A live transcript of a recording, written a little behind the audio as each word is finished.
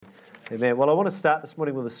Amen. Well, I want to start this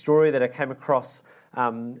morning with a story that I came across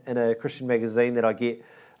in a Christian magazine that I get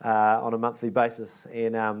on a monthly basis.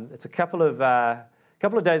 And it's a couple of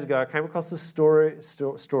days ago, I came across this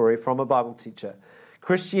story from a Bible teacher.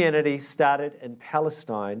 Christianity started in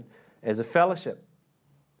Palestine as a fellowship.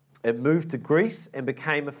 It moved to Greece and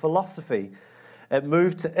became a philosophy. It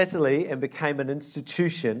moved to Italy and became an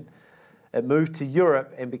institution. It moved to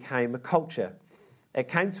Europe and became a culture. It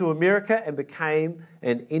came to America and became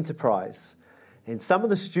an enterprise. And some of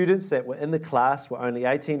the students that were in the class were only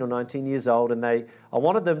 18 or 19 years old, and I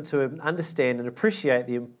wanted them to understand and appreciate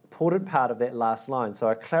the important part of that last line. So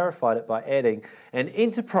I clarified it by adding, an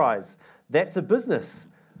enterprise, that's a business.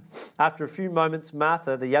 After a few moments,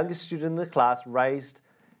 Martha, the youngest student in the class, raised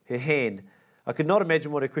her hand. I could not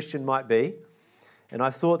imagine what a Christian might be. And I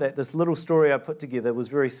thought that this little story I put together was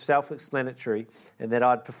very self-explanatory and that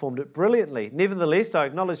I'd performed it brilliantly. Nevertheless, I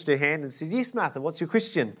acknowledged her hand and said, "Yes, Martha, what's your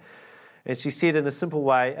question?" And she said in a simple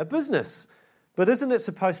way, "A business. But isn't it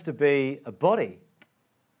supposed to be a body?"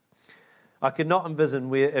 I could not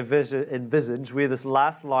envisage where this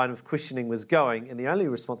last line of questioning was going, and the only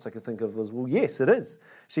response I could think of was, "Well, yes, it is."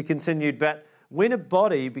 She continued, "But when a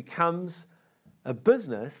body becomes a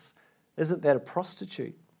business, isn't that a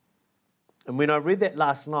prostitute?" And when I read that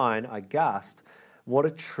last line, I gasped, what a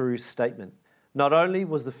true statement. Not only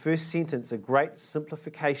was the first sentence a great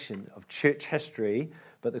simplification of church history,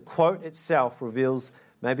 but the quote itself reveals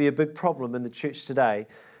maybe a big problem in the church today,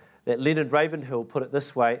 that Leonard Ravenhill put it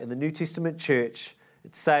this way, in the New Testament church,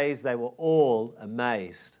 it says they were all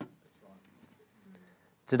amazed.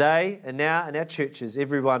 Today, and now in our churches,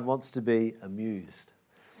 everyone wants to be amused.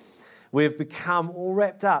 We've become all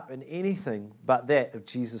wrapped up in anything but that of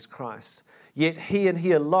Jesus Christ. Yet He and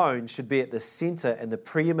He alone should be at the centre and the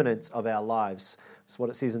preeminence of our lives. That's what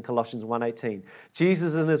it says in Colossians 1:18.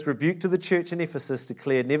 Jesus, in His rebuke to the church in Ephesus,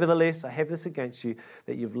 declared, "Nevertheless, I have this against you,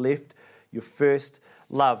 that you've left your first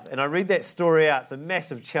love." And I read that story out. It's a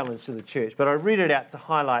massive challenge to the church, but I read it out to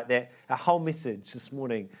highlight that our whole message this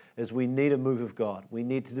morning is we need a move of God. We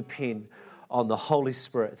need to depend on the Holy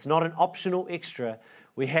Spirit. It's not an optional extra.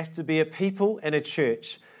 We have to be a people and a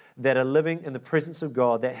church that are living in the presence of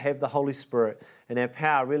God, that have the Holy Spirit, and our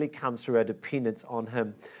power really comes through our dependence on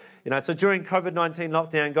Him. So during COVID-19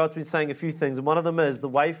 lockdown, God's been saying a few things, and one of them is the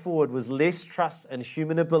way forward was less trust in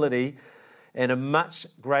human ability and a much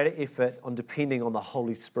greater effort on depending on the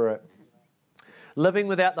Holy Spirit. Living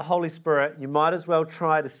without the Holy Spirit, you might as well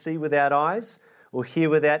try to see without eyes, or hear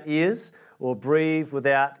without ears, or breathe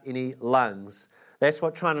without any lungs. That's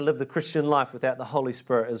what trying to live the Christian life without the Holy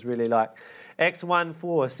Spirit is really like. Acts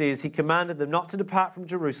 1:4 says, He commanded them not to depart from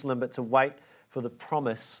Jerusalem, but to wait for the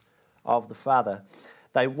promise of the Father.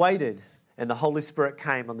 They waited, and the Holy Spirit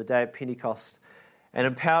came on the day of Pentecost. And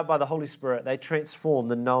empowered by the Holy Spirit, they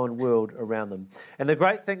transformed the known world around them. And the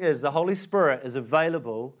great thing is, the Holy Spirit is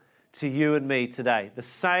available to you and me today. The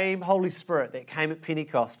same Holy Spirit that came at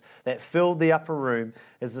Pentecost, that filled the upper room,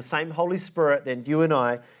 is the same Holy Spirit that you and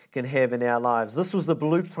I can have in our lives. This was the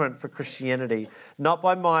blueprint for Christianity. Not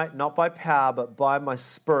by might, not by power, but by my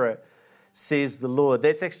Spirit, says the Lord.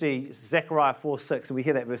 That's actually Zechariah 4:6, and we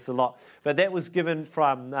hear that verse a lot. But that was given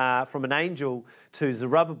from an angel to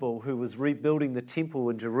Zerubbabel, who was rebuilding the temple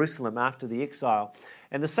in Jerusalem after the exile.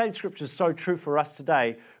 And the same scripture is so true for us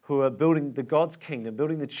today, who are building the God's kingdom,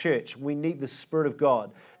 building the church. We need the Spirit of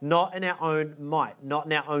God, not in our own might, not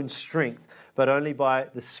in our own strength, but only by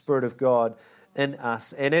the Spirit of God in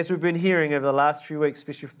us. And as we've been hearing over the last few weeks,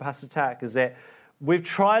 especially from Pastor Tak, is that we've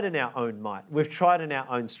tried in our own might, we've tried in our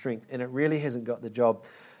own strength, and it really hasn't got the job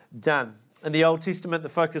done. In the Old Testament, the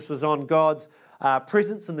focus was on God's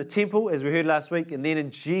presence in the temple, as we heard last week, and then in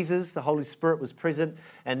Jesus, the Holy Spirit was present,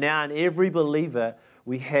 and now in every believer,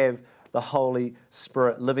 we have the Holy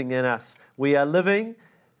Spirit living in us. We are living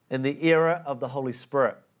in the era of the Holy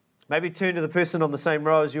Spirit. Maybe turn to the person on the same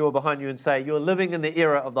row as you or behind you and say, "You're living in the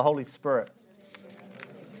era of the Holy Spirit."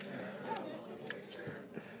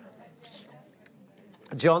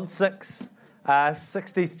 John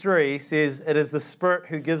 6:63 says, "It is the Spirit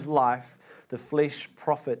who gives life, the flesh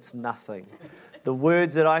profits nothing. The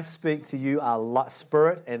words that I speak to you are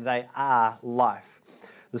spirit and they are life."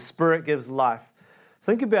 The Spirit gives life.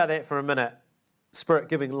 Think about that for a minute, Spirit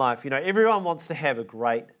giving life. Everyone wants to have a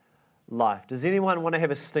great life. Does anyone want to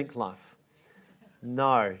have a stink life? No,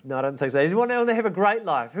 I don't think so. Does anyone want to have a great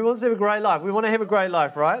life? Who wants to have a great life? We want to have a great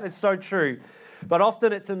life, right? That's so true. But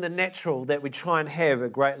often it's in the natural that we try and have a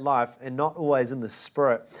great life and not always in the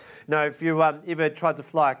Spirit. If you ever tried to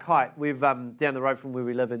fly a kite, we've down the road from where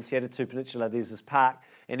we live in Te Atatu Peninsula, there's this park,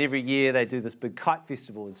 And every year they do this big kite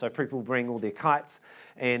festival. And so people bring all their kites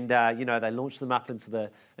and, they launch them up into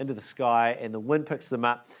the sky, and the wind picks them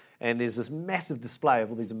up. And there's this massive display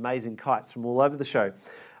of all these amazing kites from all over the show.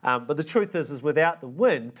 But the truth is without the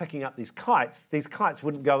wind picking up these kites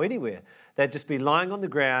wouldn't go anywhere. They'd just be lying on the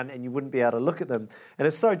ground and you wouldn't be able to look at them. And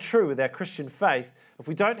it's so true with our Christian faith. If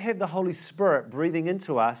we don't have the Holy Spirit breathing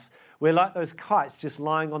into us, we're like those kites just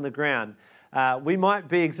lying on the ground. We might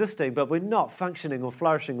be existing, but we're not functioning or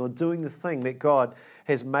flourishing or doing the thing that God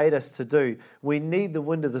has made us to do. We need the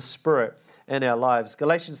wind of the Spirit in our lives.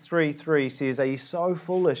 Galatians 3:3 says, "Are you so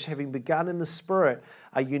foolish, having begun in the Spirit,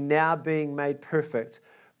 are you now being made perfect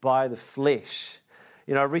by the flesh?"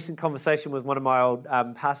 A recent conversation with one of my old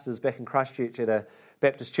pastors back in Christchurch at a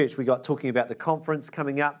Baptist church, we got talking about the conference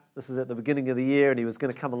coming up. This is at the beginning of the year, and he was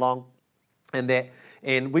going to come along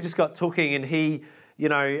and we just got talking, and he,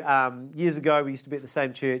 years ago we used to be at the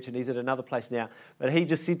same church, and he's at another place now, but he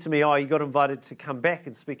just said to me, you got invited to come back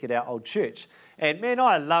and speak at our old church. And man,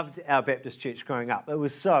 I loved our Baptist church growing up. It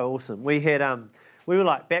was so awesome. We had, we were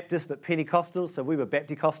like Baptist but Pentecostal, so we were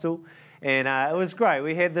Bapticostal, and it was great.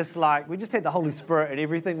 We had this we just had the Holy Spirit in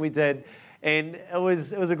everything we did, and it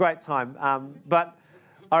was a great time. But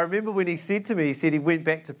I remember when he said to me, he said he went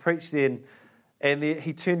back to preach then, and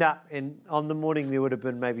he turned up, and on the morning there would have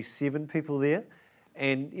been maybe 7 people there.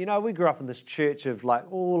 And, we grew up in this church of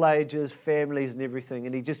all ages, families and everything.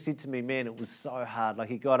 And he just said to me, man, it was so hard.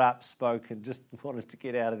 He got up, spoke, and just wanted to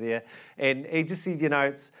get out of there. And he just said,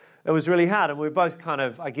 it was really hard. And we were both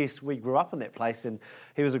we grew up in that place. And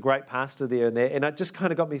he was a great pastor there and there. And it just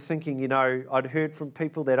kind of got me thinking, I'd heard from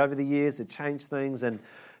people that over the years had changed things and,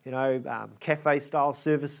 cafe-style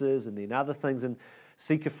services and then other things and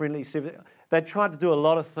seeker-friendly service. They tried to do a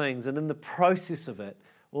lot of things. And in the process of it,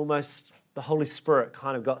 almost the Holy Spirit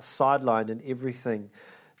kind of got sidelined in everything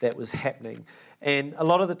that was happening. And a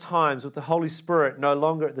lot of the times with the Holy Spirit no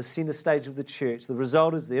longer at the center stage of the church, the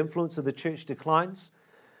result is the influence of the church declines.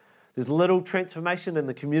 There's little transformation in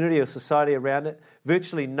the community or society around it,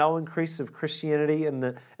 virtually no increase of Christianity in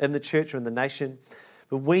the church or in the nation.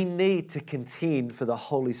 But we need to contend for the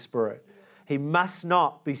Holy Spirit. He must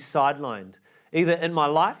not be sidelined, either in my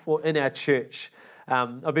life or in our church.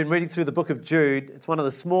 I've been reading through the book of Jude. It's one of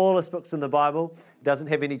the smallest books in the Bible. It doesn't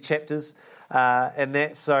have any chapters and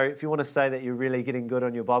that. So if you want to say that you're really getting good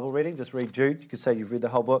on your Bible reading, just read Jude. You could say you've read the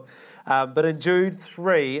whole book. But in Jude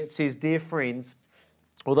 3, it says, "Dear friends,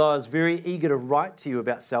 although I was very eager to write to you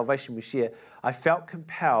about salvation we share, I felt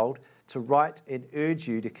compelled to write and urge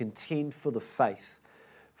you to contend for the faith,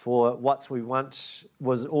 for what we once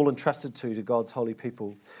was all entrusted to God's holy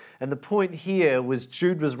people." And the point here was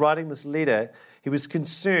Jude was writing this letter. He was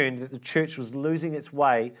concerned that the church was losing its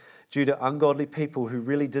way due to ungodly people who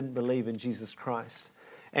really didn't believe in Jesus Christ.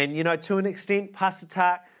 And, to an extent, Pastor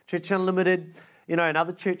Tak, Church Unlimited, and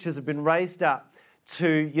other churches have been raised up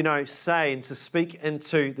to, say and to speak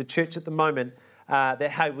into the church at the moment that,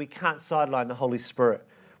 hey, we can't sideline the Holy Spirit.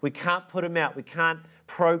 We can't put him out. We can't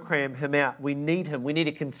program him out. We need him. We need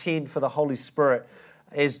to contend for the Holy Spirit.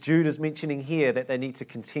 As Jude is mentioning here, that they need to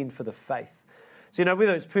contend for the faith. So,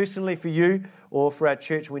 whether it's personally for you or for our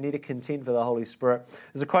church, we need to contend for the Holy Spirit.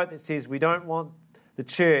 There's a quote that says, we don't want the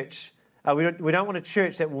church, we don't want a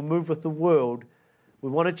church that will move with the world. We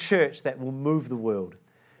want a church that will move the world.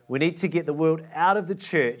 We need to get the world out of the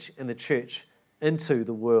church and the church into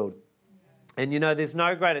the world. And, there's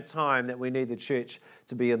no greater time that we need the church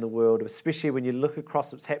to be in the world, especially when you look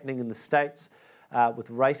across what's happening in the States with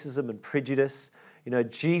racism and prejudice.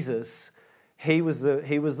 Jesus, he was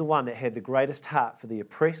the one that had the greatest heart for the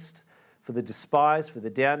oppressed, for the despised, for the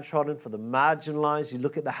downtrodden, for the marginalized. You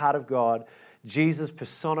look at the heart of God, Jesus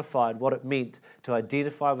personified what it meant to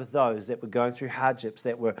identify with those that were going through hardships,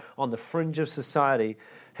 that were on the fringe of society.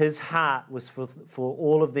 His heart was for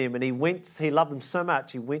all of them, and he loved them so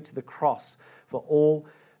much, he went to the cross for all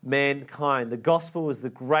mankind. The gospel was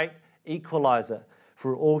the great equalizer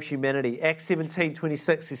for all humanity. Acts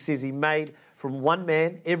 17:26, it says he made from one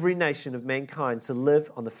man every nation of mankind to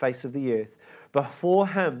live on the face of the earth. Before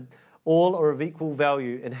him, all are of equal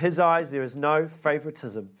value. In his eyes, there is no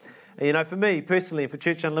favoritism. And, for me personally, and for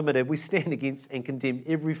Church Unlimited, we stand against and condemn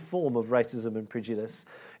every form of racism and prejudice.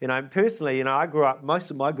 Personally, I grew up, most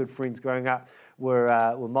of my good friends growing up were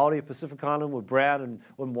Māori of Pacific Island, were brown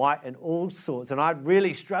and white and all sorts. And I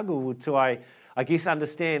really struggled to, I guess,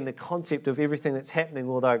 understand the concept of everything that's happening,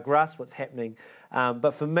 although I grasp what's happening.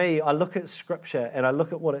 But for me, I look at Scripture and I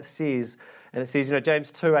look at what it says. And it says,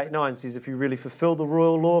 James 2:8-9 says, if you really fulfill the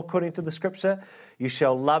royal law according to the Scripture, you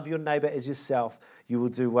shall love your neighbour as yourself, you will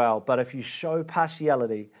do well. But if you show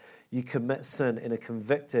partiality, you commit sin and are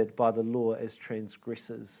convicted by the law as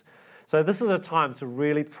transgressors. So this is a time to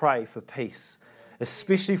really pray for peace,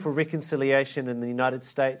 especially for reconciliation in the United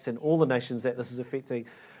States and all the nations that this is affecting.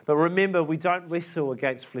 But remember, we don't wrestle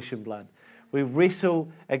against flesh and blood. We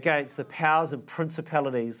wrestle against the powers and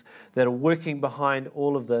principalities that are working behind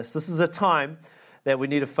all of this. This is a time that we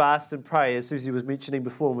need to fast and pray, as Susie was mentioning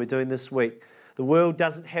before, and we're doing this week. The world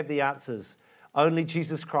doesn't have the answers. Only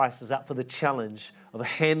Jesus Christ is up for the challenge of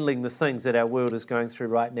handling the things that our world is going through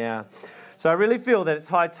right now. So I really feel that it's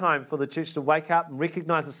high time for the church to wake up and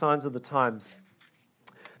recognize the signs of the times.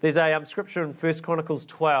 There's a scripture in 1 Chronicles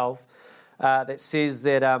 12 that says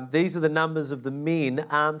that these are the numbers of the men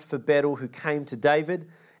armed for battle who came to David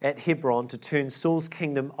at Hebron to turn Saul's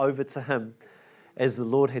kingdom over to him, as the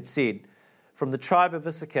Lord had said. From the tribe of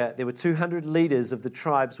Issachar, there were 200 leaders of the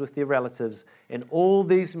tribes with their relatives, and all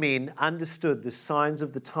these men understood the signs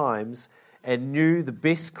of the times and knew the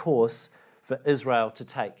best course for Israel to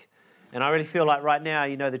take. And I really feel like right now,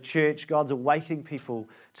 the church, God's awaiting people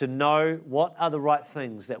to know what are the right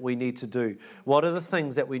things that we need to do. What are the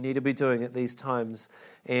things that we need to be doing at these times?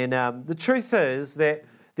 And the truth is that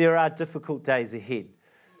there are difficult days ahead.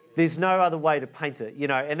 There's no other way to paint it,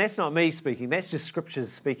 and that's not me speaking, that's just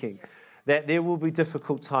scriptures speaking, that there will be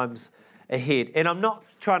difficult times ahead. And I'm not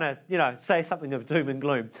trying to, say something of doom and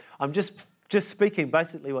gloom. I'm just speaking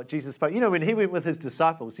basically what Jesus spoke. When he went with his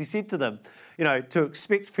disciples, he said to them, to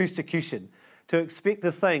expect persecution, to expect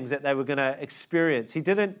the things that they were going to experience. He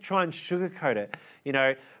didn't try and sugarcoat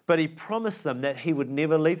it, but he promised them that he would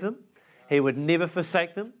never leave them. He would never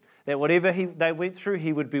forsake them. That whatever they went through,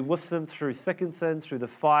 he would be with them through thick and thin, through the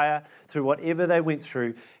fire, through whatever they went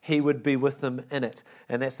through, he would be with them in it.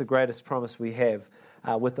 And that's the greatest promise we have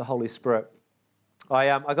with the Holy Spirit.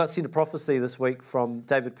 I got sent a prophecy this week from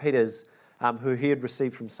David Peters, who he had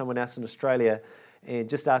received from someone else in Australia, and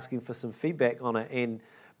just asking for some feedback on it. And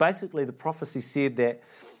basically the prophecy said that,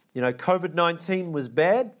 COVID-19 was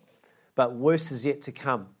bad, but worse is yet to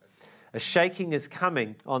come. A shaking is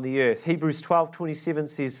coming on the earth. Hebrews 12:27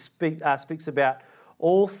 speaks about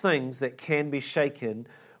all things that can be shaken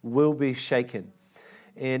will be shaken.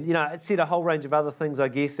 And, it said a whole range of other things, I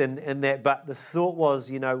guess, in that, but the thought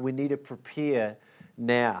was, we need to prepare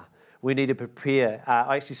now. We need to prepare.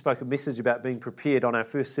 I actually spoke a message about being prepared on our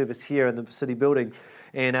first service here in the city building.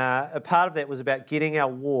 And a part of that was about getting our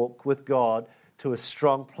walk with God to a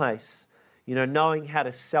strong place. Knowing how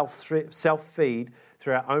to self-feed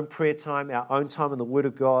through our own prayer time, our own time in the Word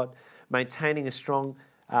of God, maintaining a strong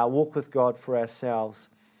walk with God for ourselves.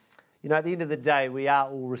 At the end of the day, we are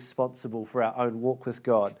all responsible for our own walk with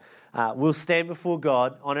God. We'll stand before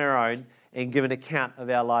God on our own and give an account of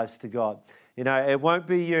our lives to God. It won't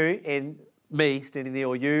be you and me standing there,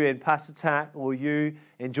 or you and Pastor Tak, or you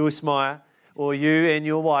and Joyce Meyer, or you and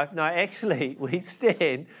your wife. No, actually, we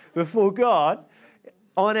stand before God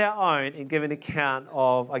on our own and give an account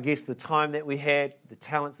of, I guess, the time that we had, the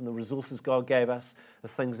talents and the resources God gave us, the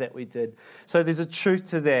things that we did. So there's a truth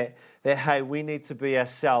to that, hey, we need to be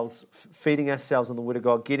ourselves, feeding ourselves on the Word of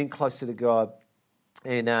God, getting closer to God.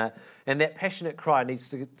 And that passionate cry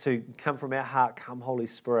needs to come from our heart, come Holy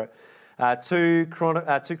Spirit. 2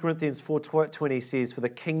 Corinthians 4:20 says, for the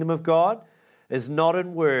kingdom of God is not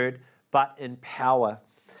in word, but in power.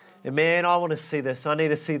 And man, I want to see this. I need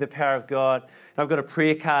to see the power of God. I've got a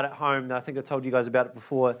prayer card at home. I think I told you guys about it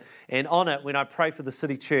before. And on it, when I pray for the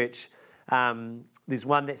city church, there's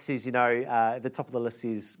one that says, at the top of the list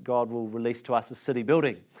says, God will release to us a city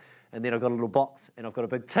building. And then I've got a little box and I've got a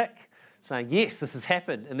big tick saying, yes, this has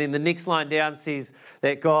happened. And then the next line down says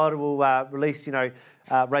that God will release,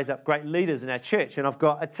 raise up great leaders in our church. And I've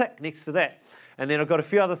got a tick next to that. And then I've got a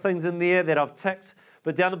few other things in there that I've ticked.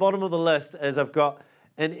 But down the bottom of the list is I've got,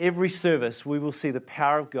 in every service, we will see the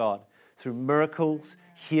power of God through miracles,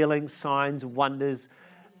 healing, signs, wonders,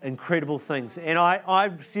 incredible things. And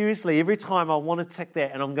I seriously, every time I want to tick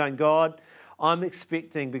that, and I'm going, God, I'm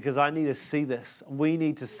expecting, because I need to see this. We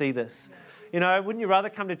need to see this. Wouldn't you rather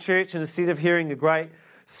come to church and instead of hearing a great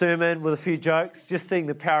sermon with a few jokes, just seeing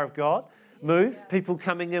the power of God move? People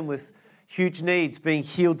coming in with huge needs, being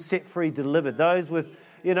healed, set free, delivered. Those with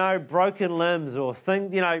broken limbs or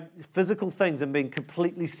physical things, and being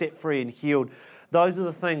completely set free and healed. Those are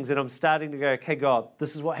the things that I'm starting to go, okay, God,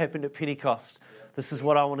 this is what happened at Pentecost. This is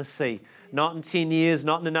what I want to see. Not in 10 years,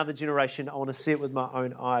 not in another generation. I want to see it with my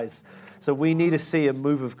own eyes. So we need to see a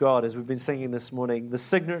move of God, as we've been singing this morning. The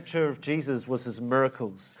signature of Jesus was his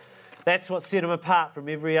miracles. That's what set him apart from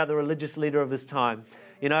every other religious leader of his time.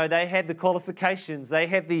 They had the qualifications, they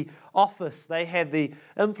had the office, they had the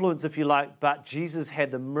influence, if you like, but Jesus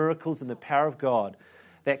had the miracles and the power of God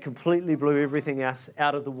that completely blew everything else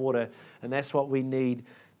out of the water. And that's what we need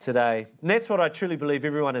today. And that's what I truly believe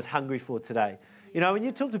everyone is hungry for today. You know, when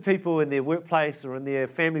you talk to people in their workplace or in their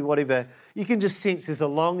family, whatever, you can just sense there's a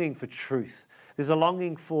longing for truth. There's a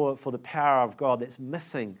longing for the power of God that's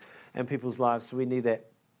missing in people's lives. So we need that.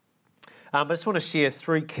 I just want to share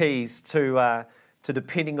 3 keys to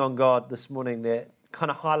depending on God this morning that kind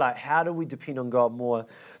of highlight how do we depend on God more.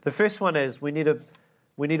 The first one is we need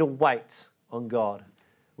to wait on God.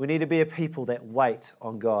 We need to be a people that wait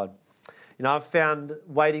on God. You know, I've found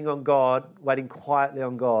waiting on God, waiting quietly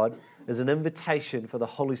on God, is an invitation for the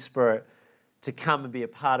Holy Spirit to come and be a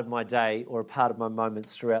part of my day or a part of my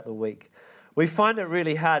moments throughout the week. We find it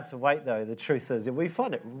really hard to wait, though, the truth is. We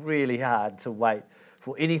find it really hard to wait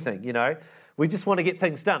for anything, you know. We just want to get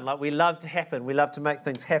things done. Like, we love to happen. We love to make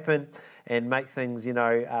things happen and make things, you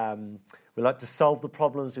know, we like to solve the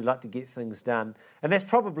problems. We like to get things done. And that's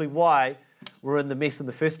probably why we're in the mess in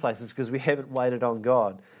the first place, is because we haven't waited on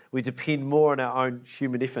God. We depend more on our own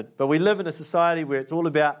human effort. But we live in a society where it's all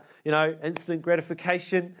about, you know, instant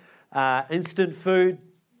gratification, instant food,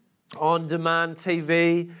 on-demand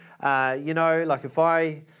TV. You know, like if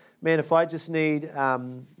I just need,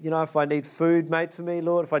 you know, if I need food made for me,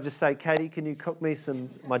 Lord, if I just say, Katie, can you cook me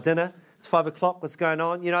my dinner? It's 5 o'clock, what's going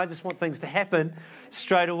on? You know, I just want things to happen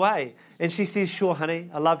straight away. And she says, sure,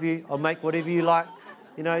 honey, I love you. I'll make whatever you like.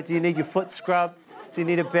 You know, do you need your foot scrubbed? Do you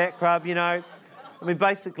need a back rub? You know, I mean,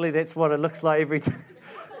 basically that's what it looks like every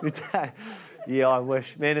day. Yeah, I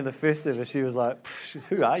wish. Man, in the first service, she was like,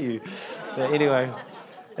 who are you? But anyway,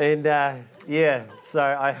 and yeah, so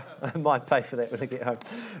I might pay for that when I get home.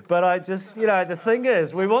 But I just, you know, the thing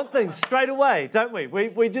is, we want things straight away, don't we?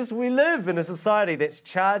 We live in a society that's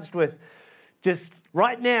charged with just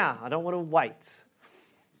right now. I don't want to wait.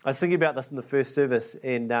 I was thinking about this in the first service,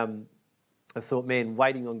 and I thought, man,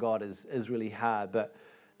 waiting on God is really hard. But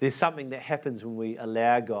there's something that happens when we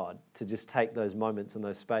allow God to just take those moments and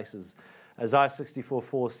those spaces. Isaiah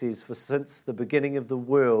 64:4 says, for since the beginning of the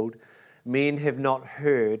world, men have not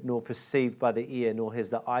heard nor perceived by the ear, nor has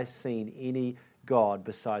the eye seen any God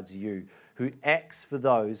besides you, who acts for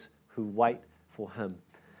those who wait for him.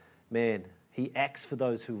 Man, he acts for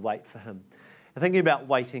those who wait for him. And thinking about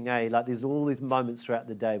waiting, like there's all these moments throughout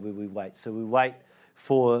the day where we wait. So we wait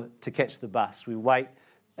to catch the bus. We wait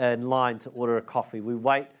in line to order a coffee. We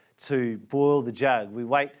wait to boil the jug. We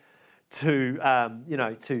wait to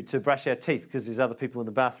brush our teeth because there's other people in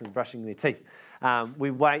the bathroom brushing their teeth.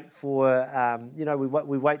 We wait for,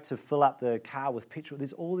 we wait to fill up the car with petrol.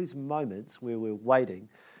 There's all these moments where we're waiting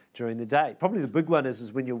during the day. Probably the big one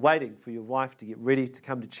is when you're waiting for your wife to get ready to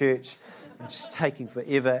come to church and just taking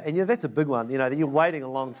forever. And, that's a big one, that you're waiting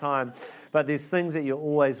a long time. But there's things that you're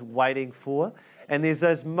always waiting for. And there's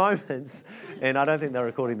those moments, and I don't think they're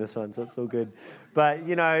recording this one, so it's all good. But,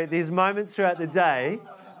 there's moments throughout the day,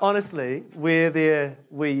 honestly, where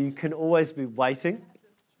you can always be waiting.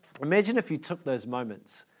 Imagine if you took those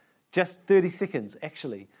moments, just 30 seconds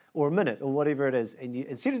actually, or a minute, or whatever it is, and you,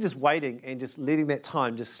 instead of just waiting and just letting that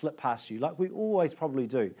time just slip past you, like we always probably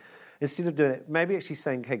do, instead of doing it, maybe actually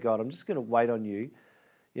saying, okay, God, I'm just going to wait on you.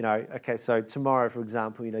 Okay, so tomorrow, for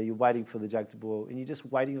example, you're waiting for the jug to boil, and you're just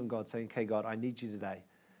waiting on God, saying, okay, God, I need you today.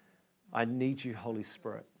 I need you, Holy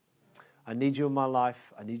Spirit. I need you in my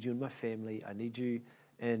life. I need you in my family. I need you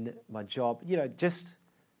in my job. Just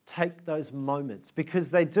take those moments,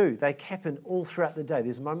 because they happen all throughout the day.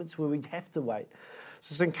 There's moments where we have to wait.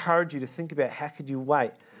 So just encourage you to think about how could you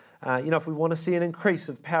wait. If we want to see an increase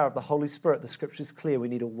of power of the Holy Spirit, the Scripture's clear, we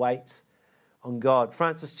need to wait on God.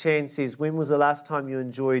 Francis Chan says, when was the last time you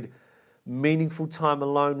enjoyed meaningful time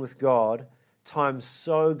alone with God, time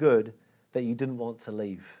so good that you didn't want to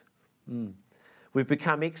leave? We've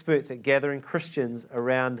become experts at gathering Christians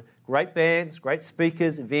around great bands, great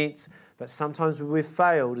speakers, events, but sometimes where we've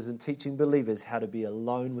failed is in teaching believers how to be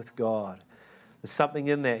alone with God. There's something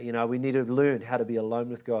in that, we need to learn how to be alone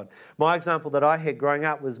with God. My example that I had growing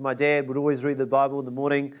up was my dad would always read the Bible in the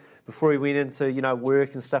morning before he went into,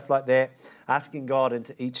 work and stuff like that, asking God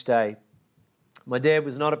into each day. My dad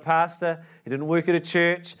was not a pastor. He didn't work at a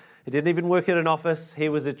church. He didn't even work at an office. He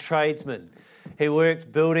was a tradesman. He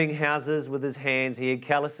worked building houses with his hands. He had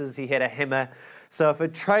calluses. He had a hammer. So if a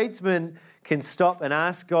tradesman can stop and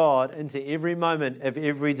ask God into every moment of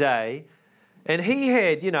every day, and he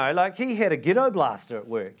had, he had a ghetto blaster at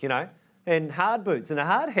work, and hard boots and a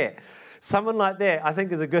hard hat. Someone like that, I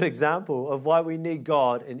think, is a good example of why we need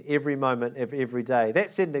God in every moment of every day.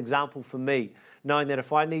 That set an example for me, knowing that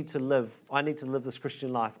if I need to live this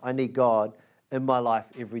Christian life, I need God in my life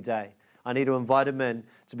every day. I need to invite him in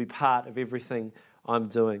to be part of everything I'm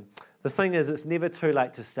doing. the thing is, it's never too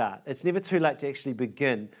late to start. It's never too late to actually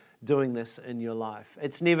begin doing this in your life.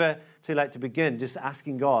 It's never too late to begin just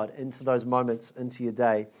asking God into those moments into your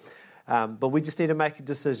day. But we just need to make a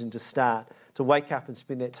decision to start, to wake up and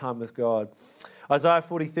spend that time with God. Isaiah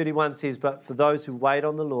 40:31 says, "But for those who wait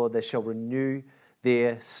on the Lord, they shall renew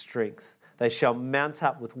their strength. They shall mount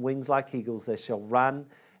up with wings like eagles. They shall run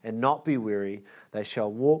and not be weary. They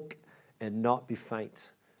shall walk and not be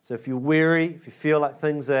faint." So if you're weary, if you feel like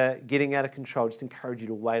things are getting out of control, just encourage you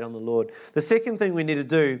to wait on the Lord. The second thing we need to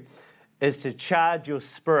do is to charge your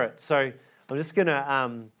spirit. So I'm just going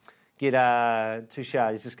to get Tushar.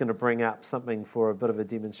 He's just going to bring up something for a bit of a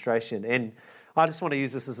demonstration. And I just want to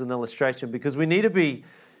use this as an illustration because we need to be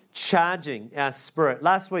charging our spirit.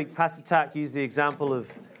 Last week, Pastor Tak used the example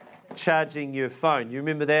of charging your phone. You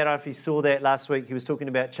remember that? I don't know if you saw that last week. He was talking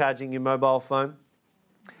about charging your mobile phone.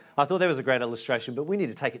 I thought that was a great illustration, but we need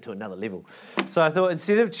to take it to another level. So I thought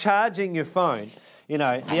instead of charging your phone,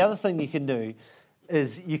 the other thing you can do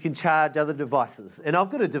is you can charge other devices. And I've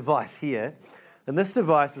got a device here, and this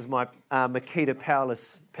device is my Makita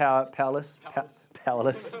powerless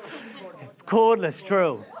cordless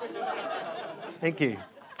drill. Thank you.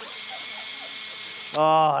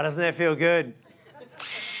 Oh, doesn't that feel good?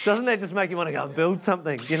 Doesn't that just make you want to go and build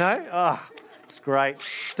something, Oh, it's great.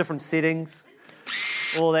 Different settings,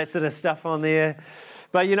 all that sort of stuff on there.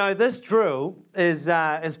 But, this drill is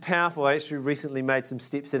powerful. I actually recently made some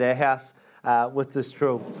steps at our house with this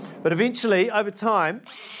drill. But eventually, over time,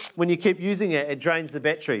 when you keep using it, it drains the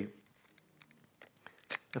battery.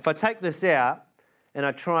 If I take this out and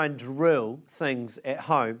I try and drill things at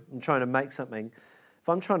home, I'm trying to make something, if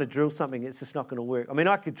I'm trying to drill something, it's just not going to work. I mean,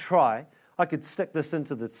 I could stick this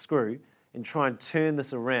into the screw and try and turn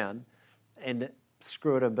this around and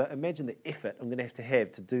screw it in, but imagine the effort I'm going to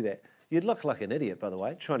have to do that. You'd look like an idiot, by the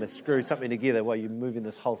way, trying to screw something together while you're moving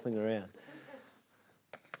this whole thing around.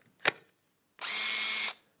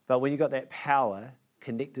 But when you've got that power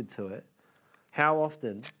connected to it, how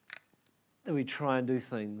often do we try and do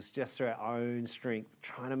things just through our own strength,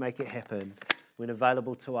 trying to make it happen, when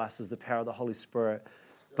available to us is the power of the Holy Spirit?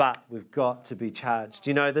 But we've got to be charged.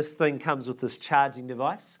 This thing comes with this charging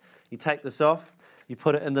device. You take this off, you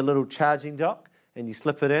put it in the little charging dock, and you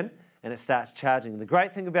slip it in, and it starts charging. The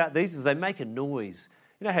great thing about these is they make a noise.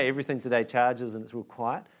 You know how everything today charges and it's real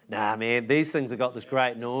quiet? Nah, man, these things have got this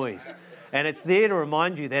great noise. And it's there to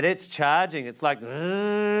remind you that it's charging. It's like,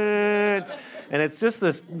 and it's just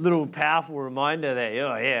this little powerful reminder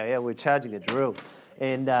that, we're charging a drill.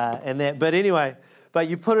 And that. But anyway,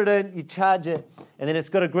 you put it in, you charge it, and then it's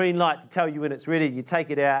got a green light to tell you when it's ready. You take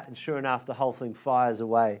it out, and sure enough, the whole thing fires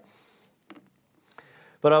away.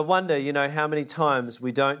 But I wonder, how many times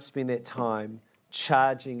we don't spend that time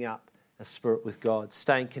charging up a spirit with God,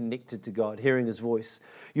 staying connected to God, hearing His voice.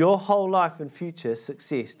 Your whole life and future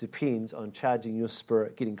success depends on charging your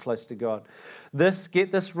spirit, getting close to God.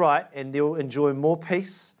 Get this right, and you'll enjoy more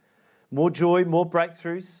peace, more joy, more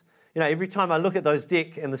breakthroughs. Every time I look at those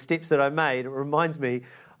deck and the steps that I made, it reminds me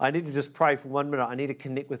I need to just pray for 1 minute. I need to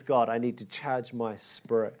connect with God. I need to charge my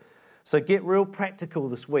spirit. So get real practical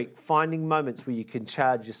this week, finding moments where you can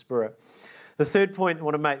charge your spirit. The third point I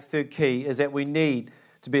want to make, third key, is that we need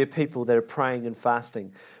to be a people that are praying and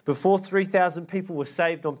fasting. Before 3,000 people were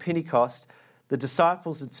saved on Pentecost, the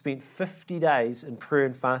disciples had spent 50 days in prayer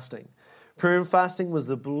and fasting. Prayer and fasting was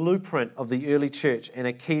the blueprint of the early church and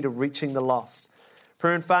a key to reaching the lost.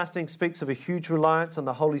 Prayer and fasting speaks of a huge reliance on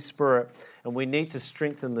the Holy Spirit, and we need to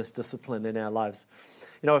strengthen this discipline in our lives.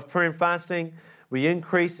 With prayer and fasting, we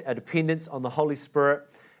increase our dependence on the Holy Spirit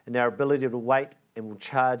and our ability to wait, and will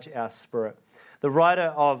charge our spirit. The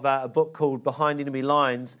writer of a book called Behind Enemy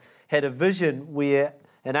Lines had a vision where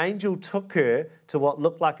an angel took her to what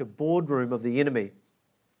looked like a boardroom of the enemy.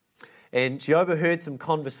 And she overheard some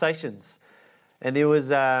conversations. And there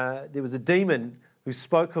was a demon who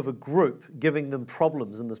spoke of a group giving them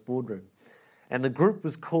problems in this boardroom. And the group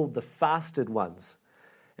was called the Fasted Ones.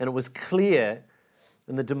 And it was clear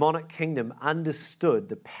and the demonic kingdom understood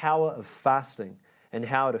the power of fasting and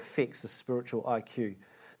how it affects the spiritual IQ.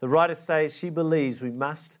 The writer says she believes we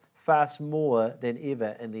must fast more than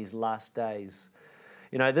ever in these last days.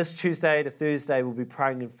 This Tuesday to Thursday we'll be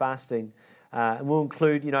praying and fasting, and we'll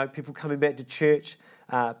include, people coming back to church,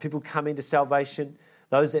 people coming to salvation,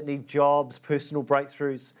 those that need jobs, personal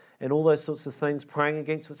breakthroughs, and all those sorts of things, praying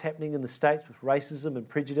against what's happening in the States with racism and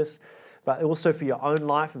prejudice, but also for your own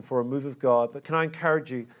life and for a move of God. But can I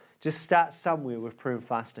encourage you, just start somewhere with prayer and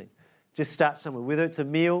fasting. Just start somewhere, whether it's a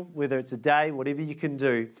meal, whether it's a day, whatever you can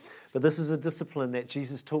do. But this is a discipline that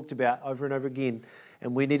Jesus talked about over and over again,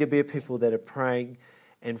 and we need to be a people that are praying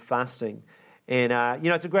and fasting. And,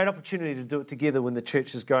 it's a great opportunity to do it together when the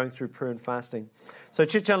church is going through prayer and fasting. So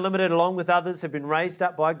Church Unlimited, along with others, have been raised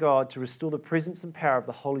up by God to restore the presence and power of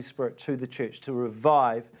the Holy Spirit to the church, to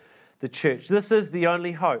revive the church. This is the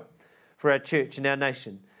only hope for our church and our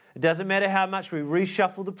nation. It doesn't matter how much we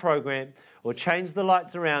reshuffle the program or change the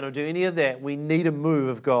lights around or do any of that. We need a move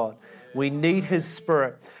of God. We need His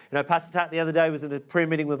Spirit. Pastor Tart the other day was in a prayer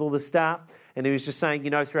meeting with all the staff, and he was just saying,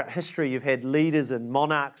 throughout history, you've had leaders and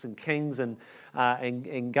monarchs and kings and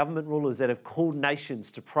government rulers that have called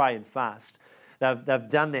nations to pray and fast. They've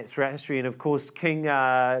done that throughout history. And of course, King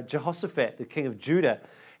Jehoshaphat, the king of Judah,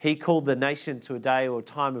 he called the nation to a day or a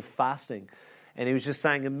time of fasting. And he was just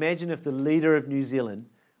saying, imagine if the leader of New Zealand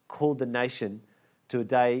called the nation to a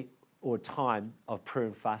day or a time of prayer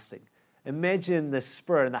and fasting. Imagine the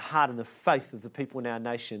spirit and the heart and the faith of the people in our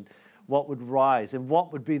nation, what would rise and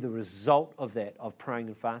what would be the result of that, of praying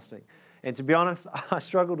and fasting. And to be honest, I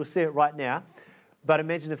struggle to see it right now, but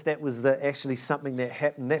imagine if that was actually something that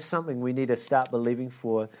happened. That's something we need to start believing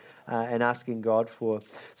for and asking God for.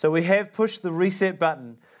 So we have pushed the reset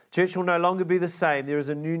button. Church will no longer be the same. There is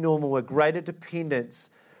a new normal, a greater dependence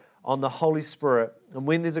on the Holy Spirit. And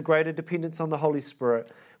when there's a greater dependence on the Holy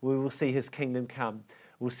Spirit, we will see His kingdom come.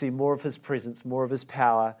 We'll see more of His presence, more of His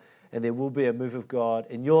power, and there will be a move of God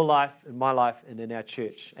in your life, in my life, and in our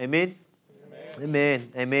church. Amen?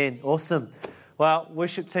 Amen. Amen. Awesome. Well,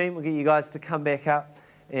 worship team, we'll get you guys to come back up.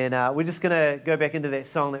 And we're just going to go back into that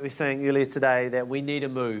song that we sang earlier today, that we need a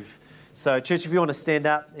move. So, church, if you want to stand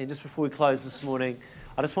up, and just before we close this morning,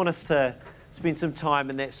 I just want us to spend some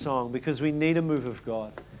time in that song, because we need a move of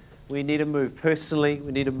God. We need a move personally.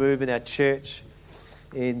 We need a move in our church.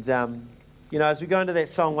 And, as we go into that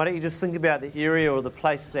song, why don't you just think about the area or the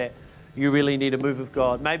place that you really need a move of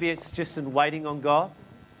God. Maybe it's just in waiting on God,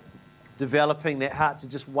 developing that heart to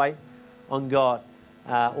just wait on God.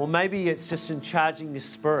 Or maybe it's just in charging your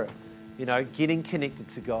spirit, getting connected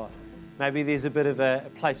to God. Maybe there's a bit of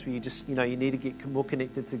a place where you just, you need to get more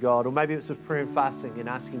connected to God. Or maybe it's with prayer and fasting and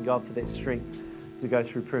asking God for that strength to go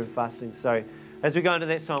through prayer and fasting. So as we go into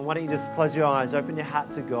that song, why don't you just close your eyes, open your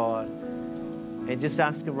heart to God, and just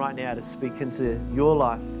ask Him right now to speak into your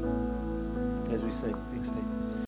life as we sing. Thanks, Steve.